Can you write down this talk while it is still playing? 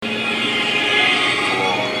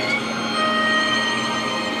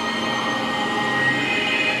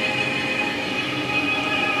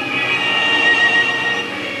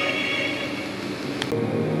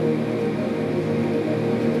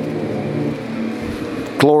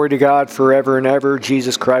Glory to God forever and ever.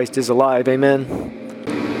 Jesus Christ is alive. Amen.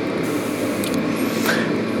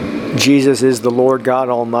 Jesus is the Lord God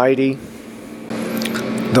Almighty.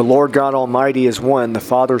 The Lord God Almighty is one, the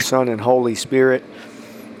Father, Son, and Holy Spirit.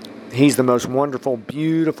 He's the most wonderful,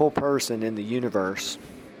 beautiful person in the universe.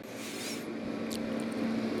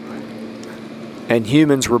 And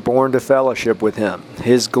humans were born to fellowship with Him.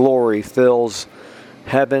 His glory fills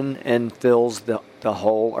heaven and fills the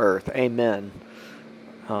whole earth. Amen.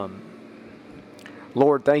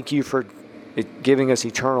 Lord, thank you for giving us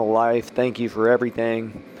eternal life. Thank you for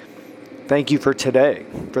everything. Thank you for today,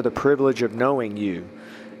 for the privilege of knowing you.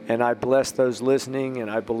 And I bless those listening, and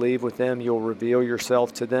I believe with them you'll reveal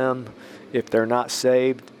yourself to them. If they're not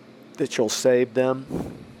saved, that you'll save them.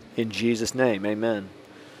 In Jesus' name, amen.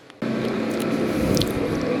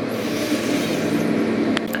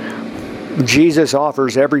 Jesus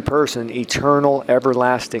offers every person eternal,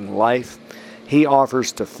 everlasting life. He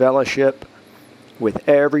offers to fellowship with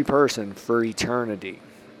every person for eternity.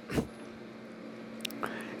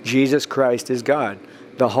 Jesus Christ is God.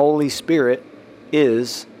 The Holy Spirit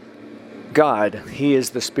is God. He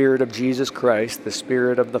is the Spirit of Jesus Christ, the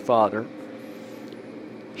Spirit of the Father.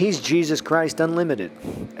 He's Jesus Christ Unlimited.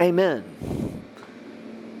 Amen.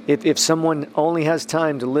 If someone only has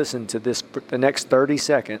time to listen to this, the next 30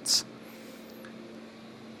 seconds,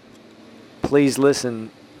 please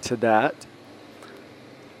listen to that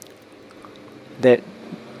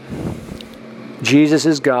Jesus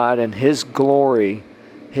is God, and His glory,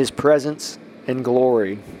 His presence and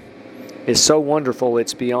glory is so wonderful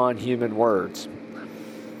it's beyond human words.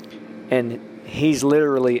 And He's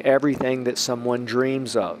literally everything that someone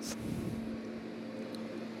dreams of.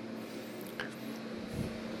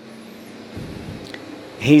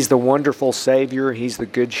 He's the wonderful Savior. He's the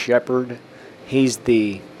Good Shepherd. He's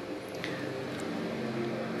the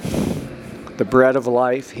bread of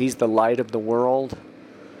life. He's the light of the world.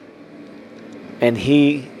 And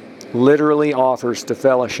He literally offers to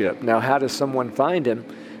fellowship. Now, how does someone find Him?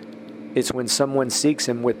 It's when someone seeks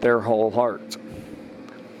Him with their whole heart.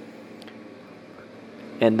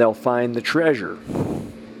 And they'll find the treasure.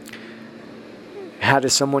 How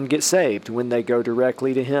does someone get saved? When they go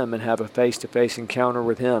directly to Him and have a face-to-face encounter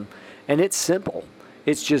with Him. And it's simple.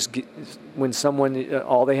 It's just when someone,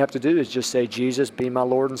 all they have to do is just say, Jesus, be my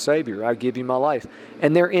Lord and Savior. I give you my life.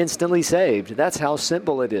 And they're instantly saved. That's how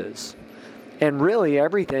simple it is. And really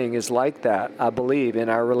everything is like that, I believe, in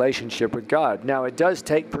our relationship with God. Now, it does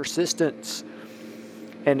take persistence.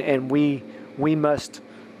 And we must,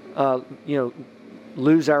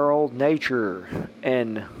 lose our old nature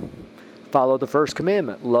and follow the first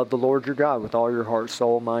commandment. Love the Lord your God with all your heart,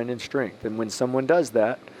 soul, mind, and strength. And when someone does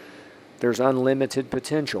that, there's unlimited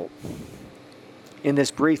potential. In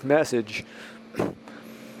this brief message,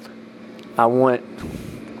 I want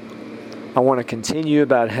to continue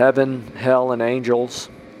about heaven, hell, and angels.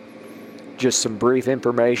 Just some brief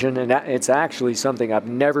information, and it's actually something I've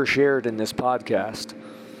never shared in this podcast.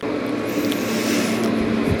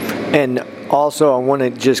 And also, I want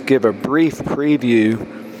to just give a brief preview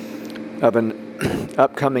of an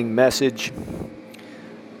upcoming message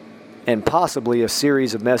and possibly a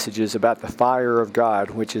series of messages about the fire of God,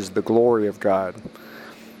 which is the glory of God.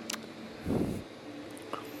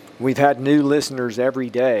 We've had new listeners every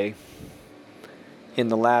day in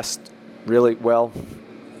the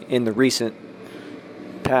in the recent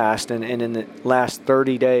past, and in the last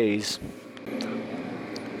 30 days,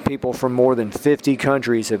 people from more than 50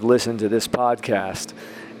 countries have listened to this podcast.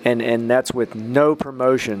 And that's with no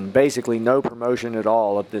promotion, basically no promotion at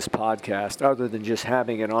all of this podcast, other than just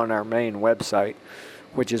having it on our main website,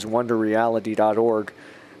 which is wonderreality.org.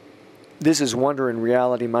 This is Wonder in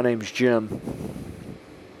Reality. My name's Jim.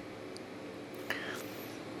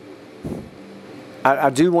 I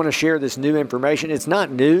do want to share this new information. It's not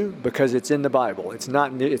new because it's in the Bible. It's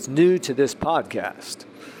not new. It's new to this podcast.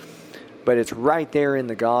 But it's right there in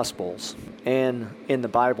the Gospels and in the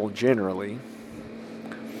Bible generally.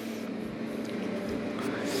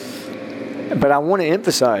 But I want to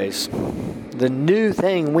emphasize, the new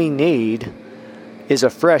thing we need is a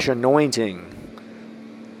fresh anointing.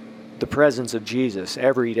 The presence of Jesus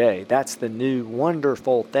every day. That's the new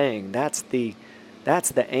wonderful thing. That's the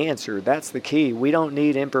answer. That's the key. We don't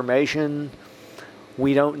need information.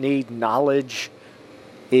 We don't need knowledge.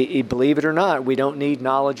 Believe it or not, we don't need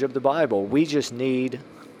knowledge of the Bible. We just need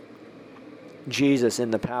Jesus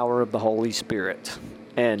in the power of the Holy Spirit.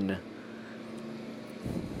 And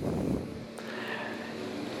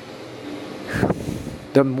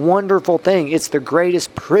the wonderful thing, it's the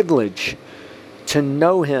greatest privilege to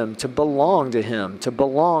know Him, to belong to Him, to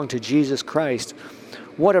belong to Jesus Christ.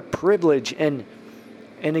 What a privilege. And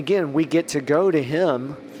And again, we get to go to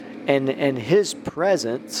him, and his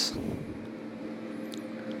presence,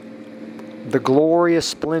 the glorious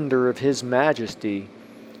splendor of his majesty,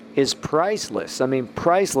 is priceless. I mean,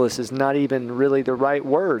 priceless is not even really the right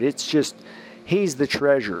word. It's just, he's the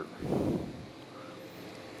treasure.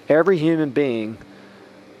 Every human being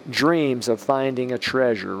dreams of finding a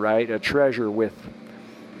treasure, right? A treasure with,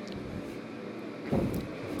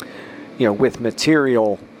 with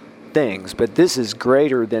material things. But this is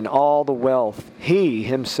greater than all the wealth. He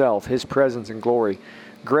himself, his presence and glory,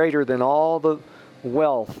 greater than all the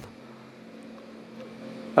wealth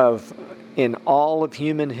in all of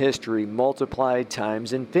human history, multiplied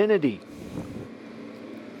times infinity.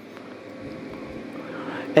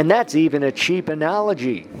 And that's even a cheap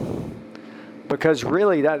analogy, because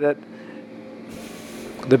really that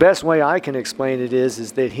the best way I can explain it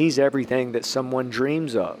is that he's everything that someone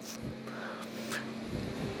dreams of.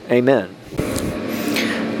 Amen.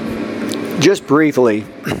 Just briefly,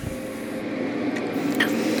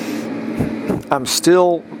 I'm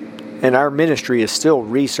still, and our ministry is still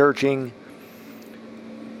researching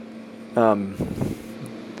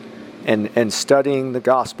and studying the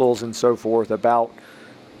Gospels and so forth about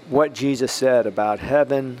what Jesus said about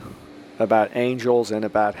heaven, about angels, and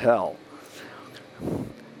about hell.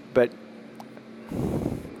 But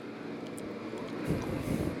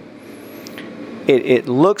it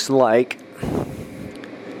looks like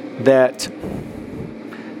that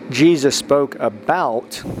Jesus spoke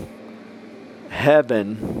about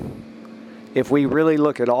heaven. If we really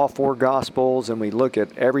look at all four Gospels and we look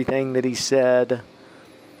at everything that he said,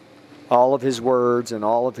 all of his words and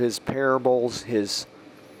all of his parables, his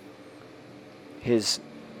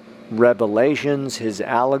revelations, his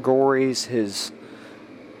allegories, his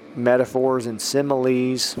metaphors and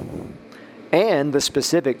similes, and the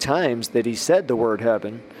specific times that he said the word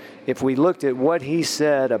heaven, if we looked at what he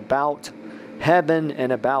said about heaven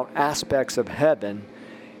and about aspects of heaven,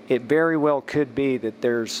 it very well could be that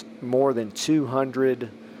there's more than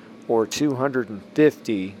 200 or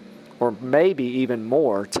 250 or maybe even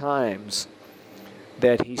more times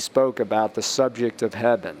that he spoke about the subject of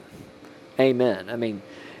heaven. Amen. I mean,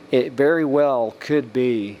 it very well could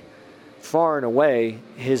be far and away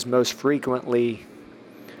his most frequently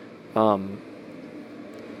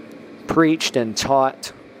preached and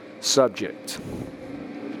taught subject.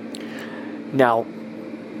 Now,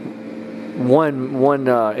 one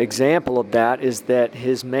example of that is that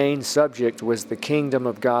his main subject was the kingdom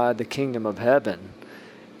of God, the kingdom of heaven.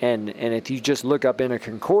 And if you just look up in a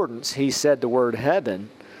concordance, he said the word heaven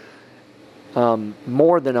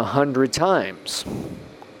more than 100 times.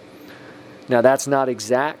 Now, that's not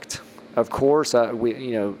exact, of course,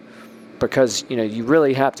 because you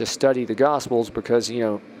really have to study the Gospels, because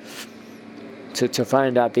to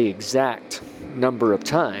find out the exact number of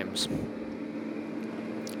times.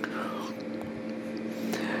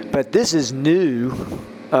 But this is new,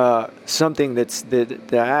 something that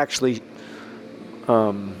I actually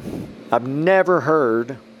I've never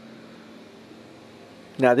heard.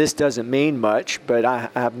 Now, this doesn't mean much, but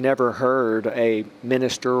I've never heard a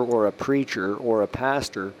minister or a preacher or a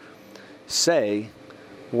pastor say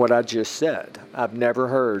what I just said. I've never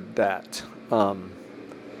heard that.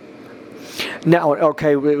 Now,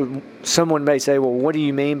 okay, someone may say, well, what do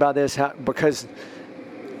you mean by this? Because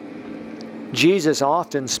Jesus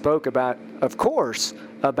often spoke about, of course,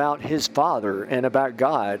 about his Father and about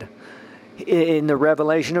God. In the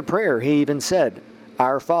revelation of prayer, he even said,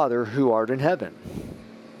 "Our Father who art in heaven."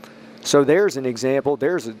 So there's an example.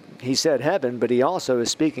 He said heaven, but he also is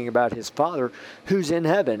speaking about his Father who's in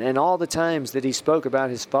heaven. And all the times that he spoke about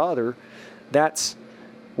his Father,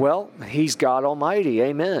 he's God Almighty,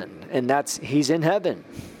 amen. And he's in heaven.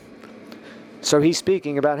 So he's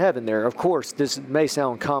speaking about heaven there. Of course, this may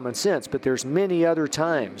sound common sense, but there's many other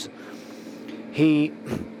times. He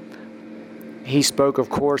spoke, of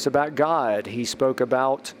course, about God. He spoke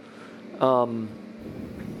about,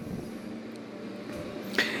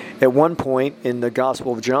 at one point in the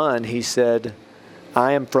Gospel of John, he said,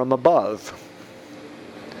 "I am from above.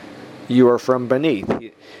 You are from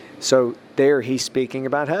beneath." So there he's speaking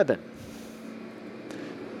about heaven.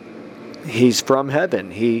 He's from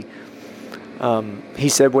heaven. He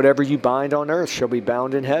said, "Whatever you bind on earth shall be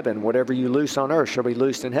bound in heaven. Whatever you loose on earth shall be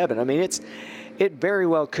loosed in heaven." I mean, it very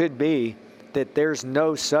well could be that there's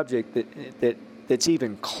no subject that's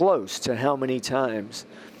even close to how many times,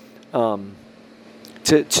 in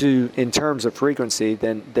terms of frequency,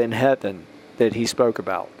 than heaven that he spoke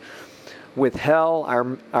about. With hell,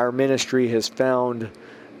 our ministry has found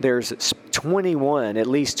there's at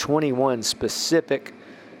least 21 specific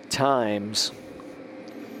times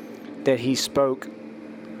that he spoke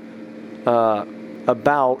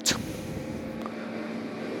about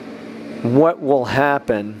what will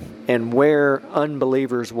happen and where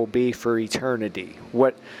unbelievers will be for eternity,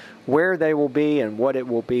 where they will be and what it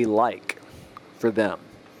will be like for them.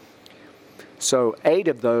 So 8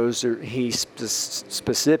 of those, he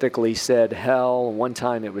specifically said hell. One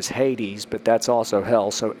time it was Hades, but that's also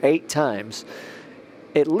hell. So 8 times,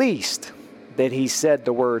 at least, that he said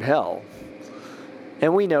the word hell.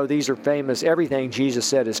 And we know these are famous. Everything Jesus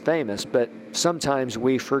said is famous, but sometimes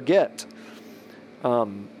we forget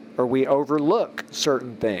or we overlook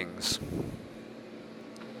certain things.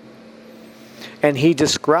 And he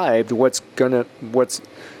described what's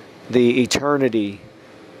the eternity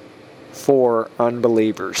for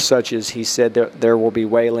unbelievers, such as he said that there will be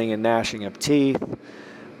wailing and gnashing of teeth.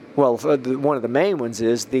 Well, one of the main ones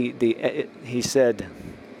is he said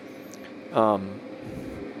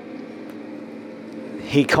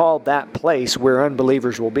he called that place where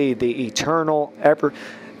unbelievers will be the eternal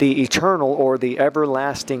or the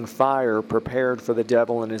everlasting fire prepared for the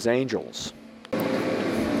devil and his angels.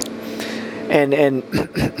 And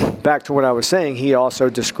back to what I was saying, he also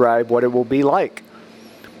described what it will be like.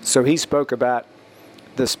 So he spoke about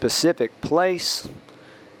the specific place.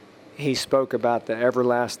 He spoke about the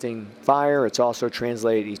everlasting fire. It's also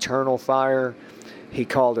translated eternal fire. He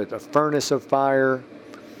called it a furnace of fire.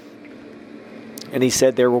 And he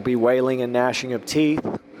said there will be wailing and gnashing of teeth.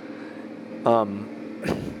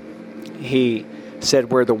 He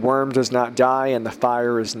said where the worm does not die and the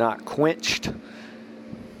fire is not quenched.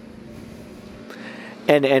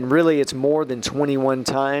 And really it's more than 21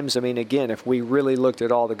 times. I mean, again, if we really looked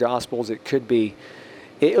at all the Gospels, it could be...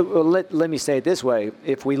 let me say it this way.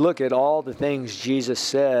 If we look at all the things Jesus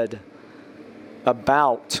said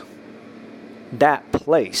about that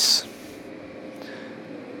place,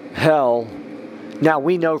 hell... Now,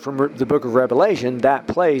 we know from the book of Revelation that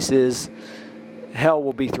place is... hell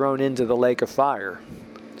will be thrown into the lake of fire.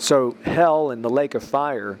 So hell and the lake of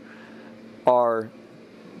fire are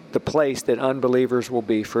the place that unbelievers will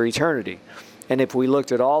be for eternity. And if we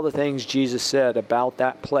looked at all the things Jesus said about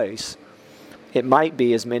that place, it might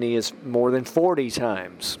be as many as more than 40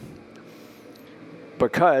 times.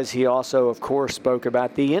 Because he also, of course, spoke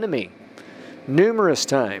about the enemy numerous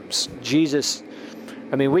times. Jesus,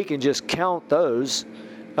 I mean, we can just count those,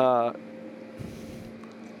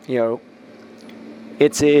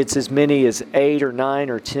 It's as many as 8 or 9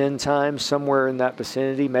 or 10 times, somewhere in that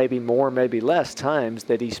vicinity, maybe more, maybe less times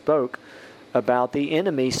that he spoke about the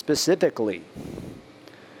enemy specifically.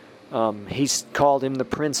 He's called him the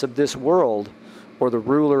prince of this world, or the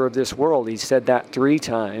ruler of this world. He said that 3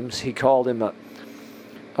 times. He called him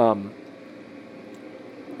a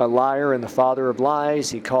liar and the father of lies.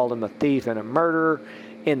 He called him a thief and a murderer.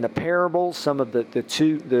 In the parables, some of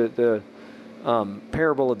the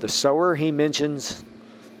parable of the sower, he mentions,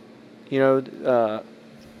 and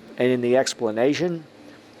in the explanation,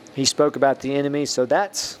 he spoke about the enemy. So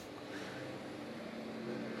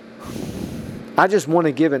I just want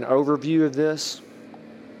to give an overview of this.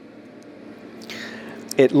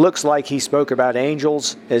 It looks like he spoke about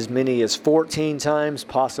angels as many as 14 times,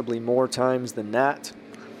 possibly more times than that.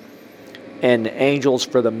 And angels,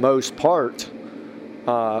 for the most part,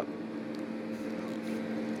 are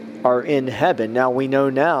in heaven. Now, we know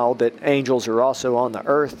now that angels are also on the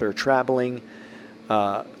earth. They're traveling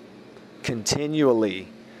continually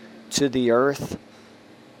to the earth.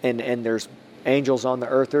 And there's angels on the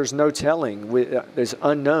earth. There's no telling. It's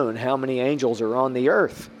unknown how many angels are on the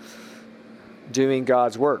earth doing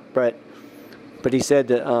God's work. But he said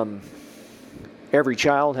that every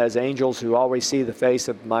child has angels who always see the face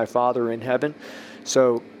of my Father in heaven.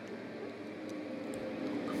 So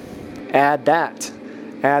add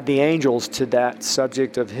the angels to that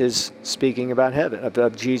subject of his speaking about heaven,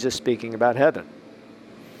 of Jesus speaking about heaven.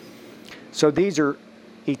 So these are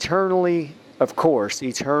eternally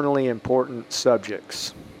important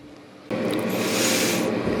subjects.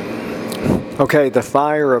 Okay, the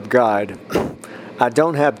fire of God. I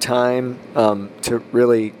don't have time to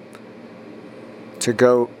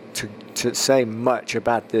say much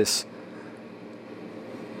about this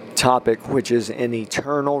topic, which is an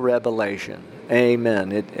eternal revelation.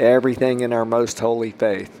 Amen. Everything in our most holy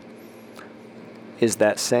faith is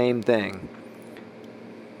that same thing.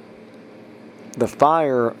 The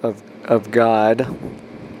fire of God,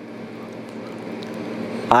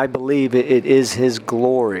 I believe it is His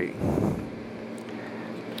glory.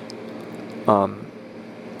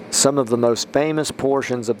 Some of the most famous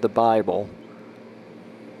portions of the Bible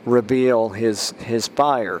reveal His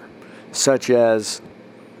fire, such as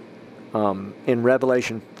in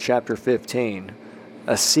Revelation chapter 15,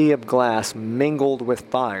 a sea of glass mingled with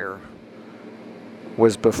fire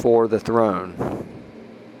was before the throne.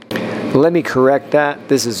 Let me correct that.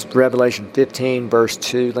 This is Revelation 15, verse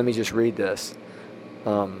 2. Let me just read this.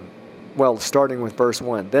 Starting with verse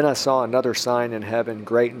 1. Then I saw another sign in heaven,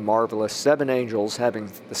 great and marvelous, 7 angels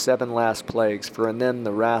having the 7 last plagues, for in them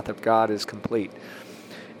the wrath of God is complete.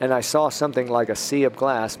 And I saw something like a sea of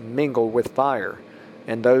glass mingled with fire,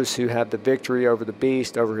 and those who have the victory over the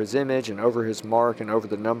beast, over his image, and over his mark, and over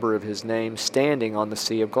the number of his name, standing on the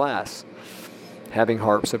sea of glass, having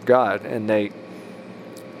harps of God. And they...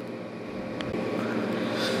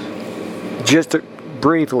 Just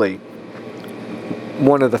briefly,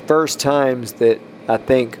 one of the first times that I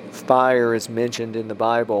think fire is mentioned in the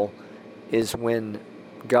Bible is when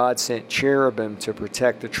God sent cherubim to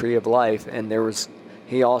protect the tree of life, and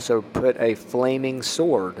he also put a flaming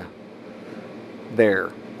sword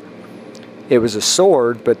there. It was a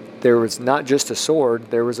sword, but there was not just a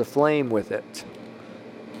sword, there was a flame with it.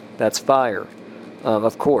 That's fire,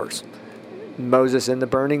 of course. Moses in the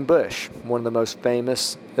burning bush, one of the most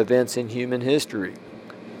famous events in human history.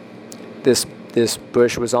 This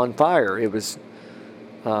bush was on fire. It was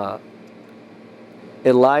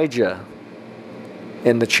Elijah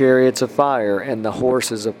in the chariots of fire and the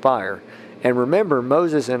horses of fire. And remember,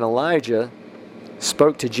 Moses and Elijah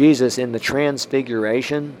spoke to Jesus in the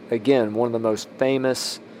Transfiguration. Again, one of the most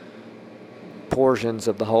famous portions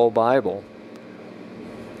of the whole Bible.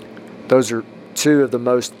 Those are two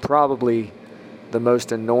of probably the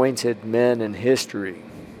most anointed men in history,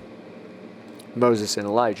 Moses and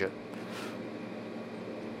Elijah.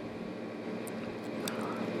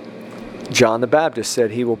 John the Baptist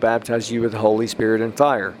said he will baptize you with the Holy Spirit and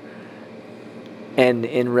fire. And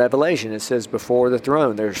in Revelation it says before the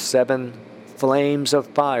throne there's 7 flames of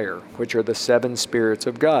fire, which are the 7 spirits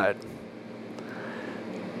of God.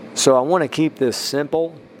 So I want to keep this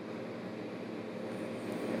simple.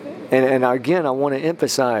 And again, I want to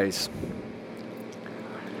emphasize,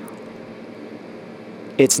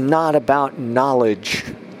 it's not about knowledge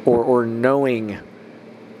or knowing,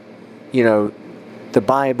 the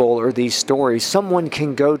Bible or these stories. Someone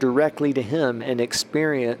can go directly to Him and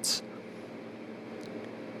experience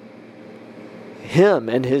Him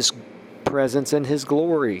and His presence and His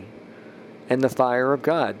glory and the fire of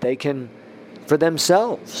God. They can, for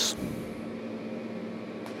themselves.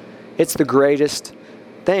 It's the greatest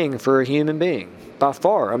thing for a human being, by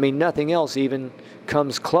far. I mean, nothing else even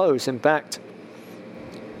comes close. In fact,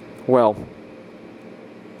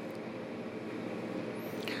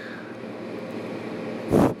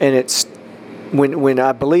 and it's when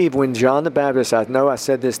I believe when John the Baptist, I know I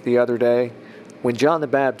said this the other day, when John the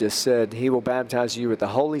Baptist said he will baptize you with the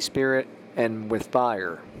Holy Spirit and with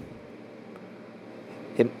fire.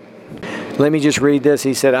 Let me just read this.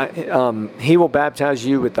 He said, he will baptize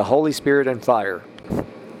you with the Holy Spirit and fire.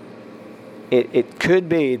 It could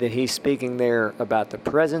be that he's speaking there about the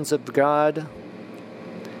presence of God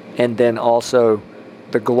and then also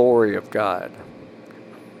the glory of God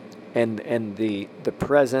and the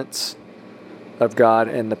presence of God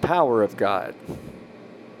and the power of God.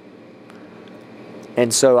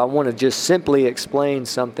 And so I want to just simply explain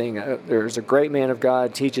something. There's a great man of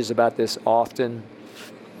God teaches about this often,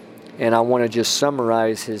 and I want to just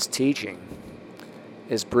summarize his teaching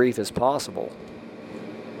as brief as possible.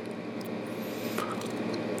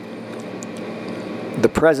 The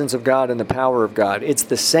presence of God and the power of God. It's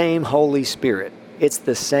the same Holy Spirit. It's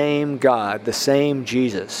the same God, the same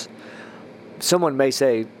Jesus. Someone may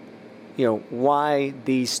say, why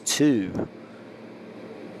these two?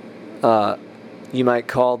 You might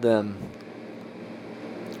call them.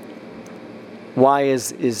 Why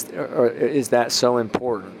is that so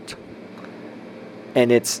important?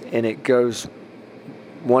 And it goes.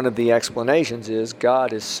 One of the explanations is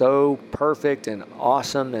God is so perfect and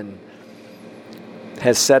awesome and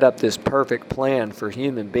has set up this perfect plan for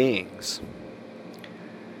human beings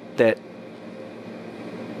that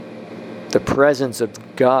the presence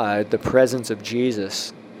of God, the presence of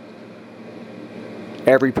Jesus,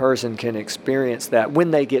 every person can experience that. When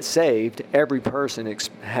they get saved, every person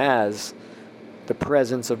has the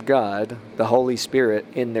presence of God, the Holy Spirit,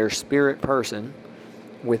 in their spirit person,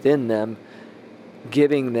 within them,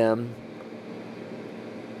 giving them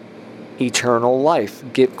eternal life,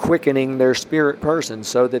 quickening their spirit person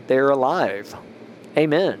so that they're alive.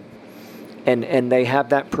 Amen. And they have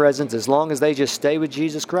that presence as long as they just stay with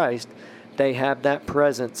Jesus Christ. They have that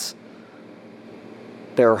presence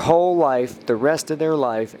their whole life, the rest of their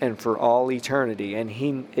life, and for all eternity. And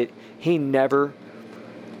He never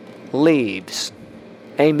leaves.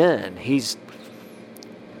 Amen.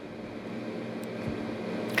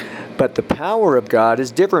 But the power of God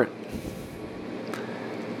is different.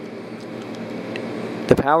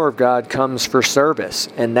 The power of God comes for service,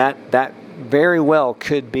 and that very well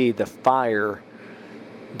could be the fire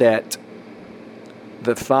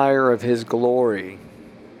of His glory,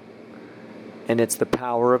 and it's the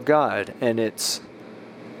power of God, and it's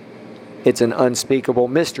an unspeakable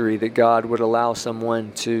mystery that God would allow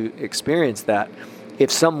someone to experience that.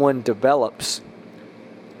 If someone develops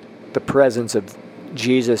the presence of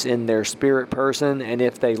Jesus in their spirit person, and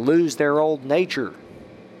if they lose their old nature,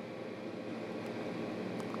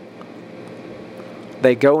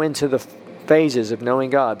 they go into the phases of knowing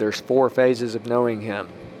God. There's 4 phases of knowing Him.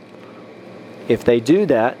 If they do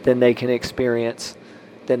that, then they can experience,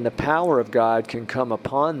 then the power of God can come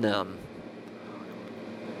upon them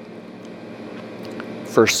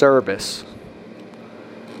for service.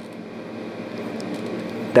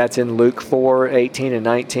 That's in Luke 4:18 and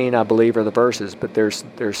 19, I believe, are the verses. But there's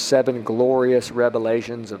 7 glorious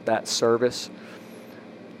revelations of that service.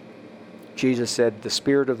 Jesus said, "The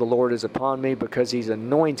Spirit of the Lord is upon me because He's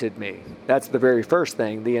anointed me." That's the very first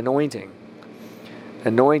thing, the anointing.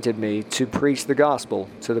 Anointed me to preach the gospel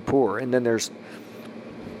to the poor. And then there's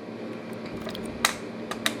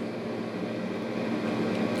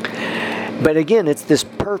but again, it's this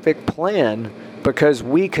perfect plan, because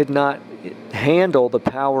we could not handle the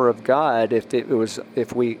power of God if it was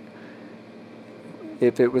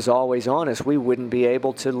always on us. We wouldn't be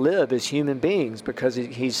able to live as human beings, because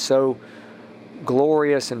He's so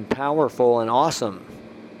glorious and powerful and awesome.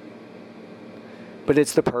 But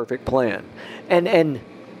it's the perfect plan. And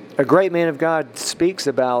a great man of God speaks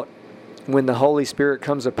about when the Holy Spirit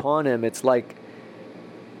comes upon him, it's like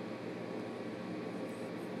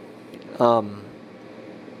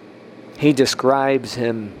he describes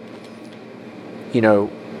him, a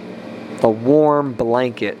warm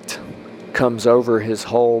blanket comes over his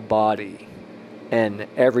whole body, and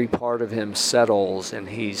every part of him settles, and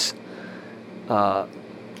he's and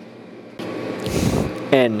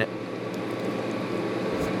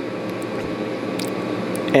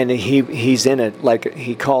he's in it, like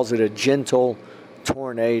he calls it a gentle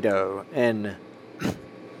tornado, and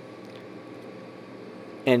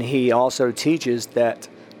he also teaches that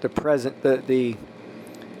the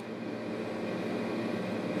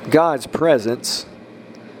God's presence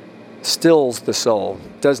stills the soul,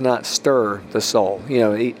 does not stir the soul.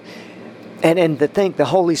 And to think the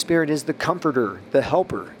Holy Spirit is the comforter, the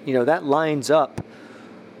helper. That lines up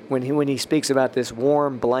when he speaks about this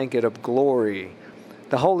warm blanket of glory.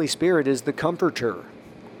 The Holy Spirit is the comforter.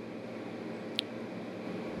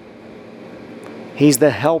 He's the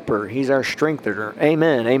helper. He's our strengthener.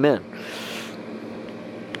 Amen. Amen.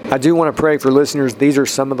 I do want to pray for listeners. These are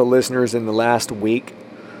some of the listeners in the last week.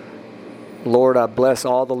 Lord, I bless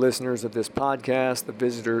all the listeners of this podcast,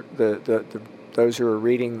 those who are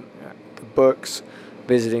reading the books,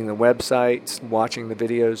 visiting the websites, watching the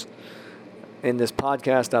videos. In this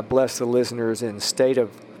podcast, I bless the listeners in state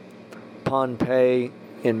of Pohnpei,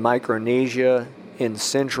 in Micronesia, in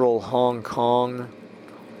central Hong Kong,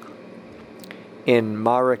 in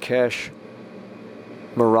Marrakesh,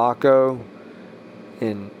 Morocco,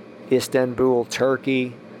 in Istanbul,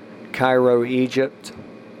 Turkey, Cairo, Egypt,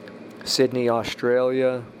 Sydney,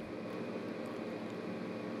 Australia,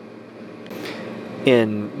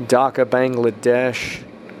 in Dhaka, Bangladesh,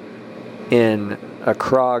 in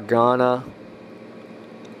Accra, Ghana,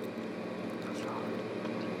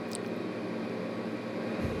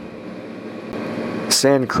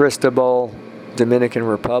 San Cristobal, Dominican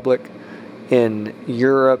Republic, in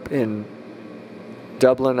Europe, in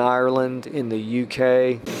Dublin, Ireland, in the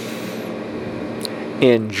UK,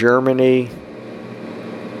 in Germany,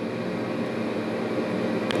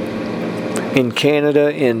 in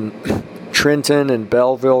Canada, in Trenton and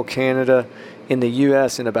Belleville, Canada, in the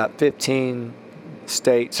U.S., in about 15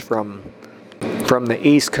 states from the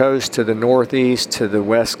East Coast to the Northeast to the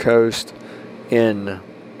West Coast, in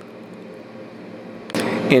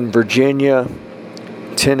Virginia,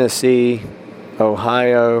 Tennessee,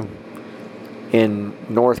 Ohio, in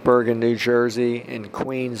North Bergen, New Jersey, in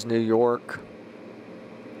Queens, New York,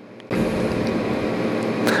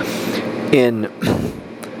 in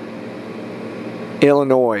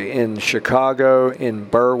Illinois, in Chicago, in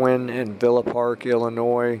Berwyn and Villa Park,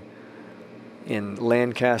 Illinois, in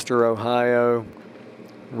Lancaster, Ohio,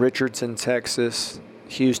 Richardson, Texas,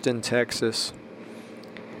 Houston, Texas,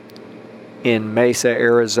 in Mesa,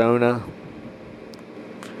 Arizona,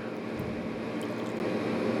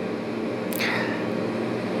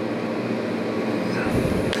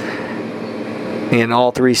 in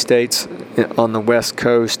all 3 states on the West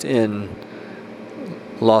Coast, in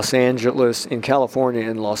Los Angeles, in California,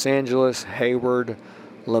 in Los Angeles, Hayward,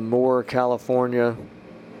 Lemoore, California,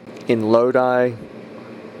 in Lodi,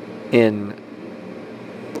 in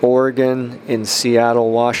Oregon, in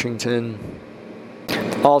Seattle, Washington,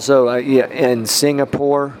 also in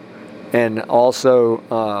Singapore, and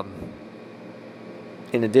also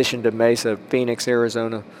in addition to Mesa, Phoenix,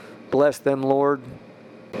 Arizona. Bless them, Lord.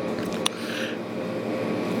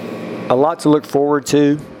 A lot to look forward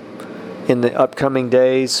to in the upcoming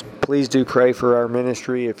days. Please do pray for our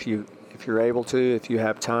ministry if you're able to, if you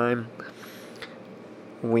have time.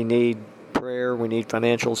 We need prayer. We need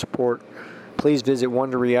financial support. Please visit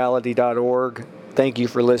wonderreality.org. Thank you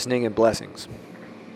for listening, and blessings.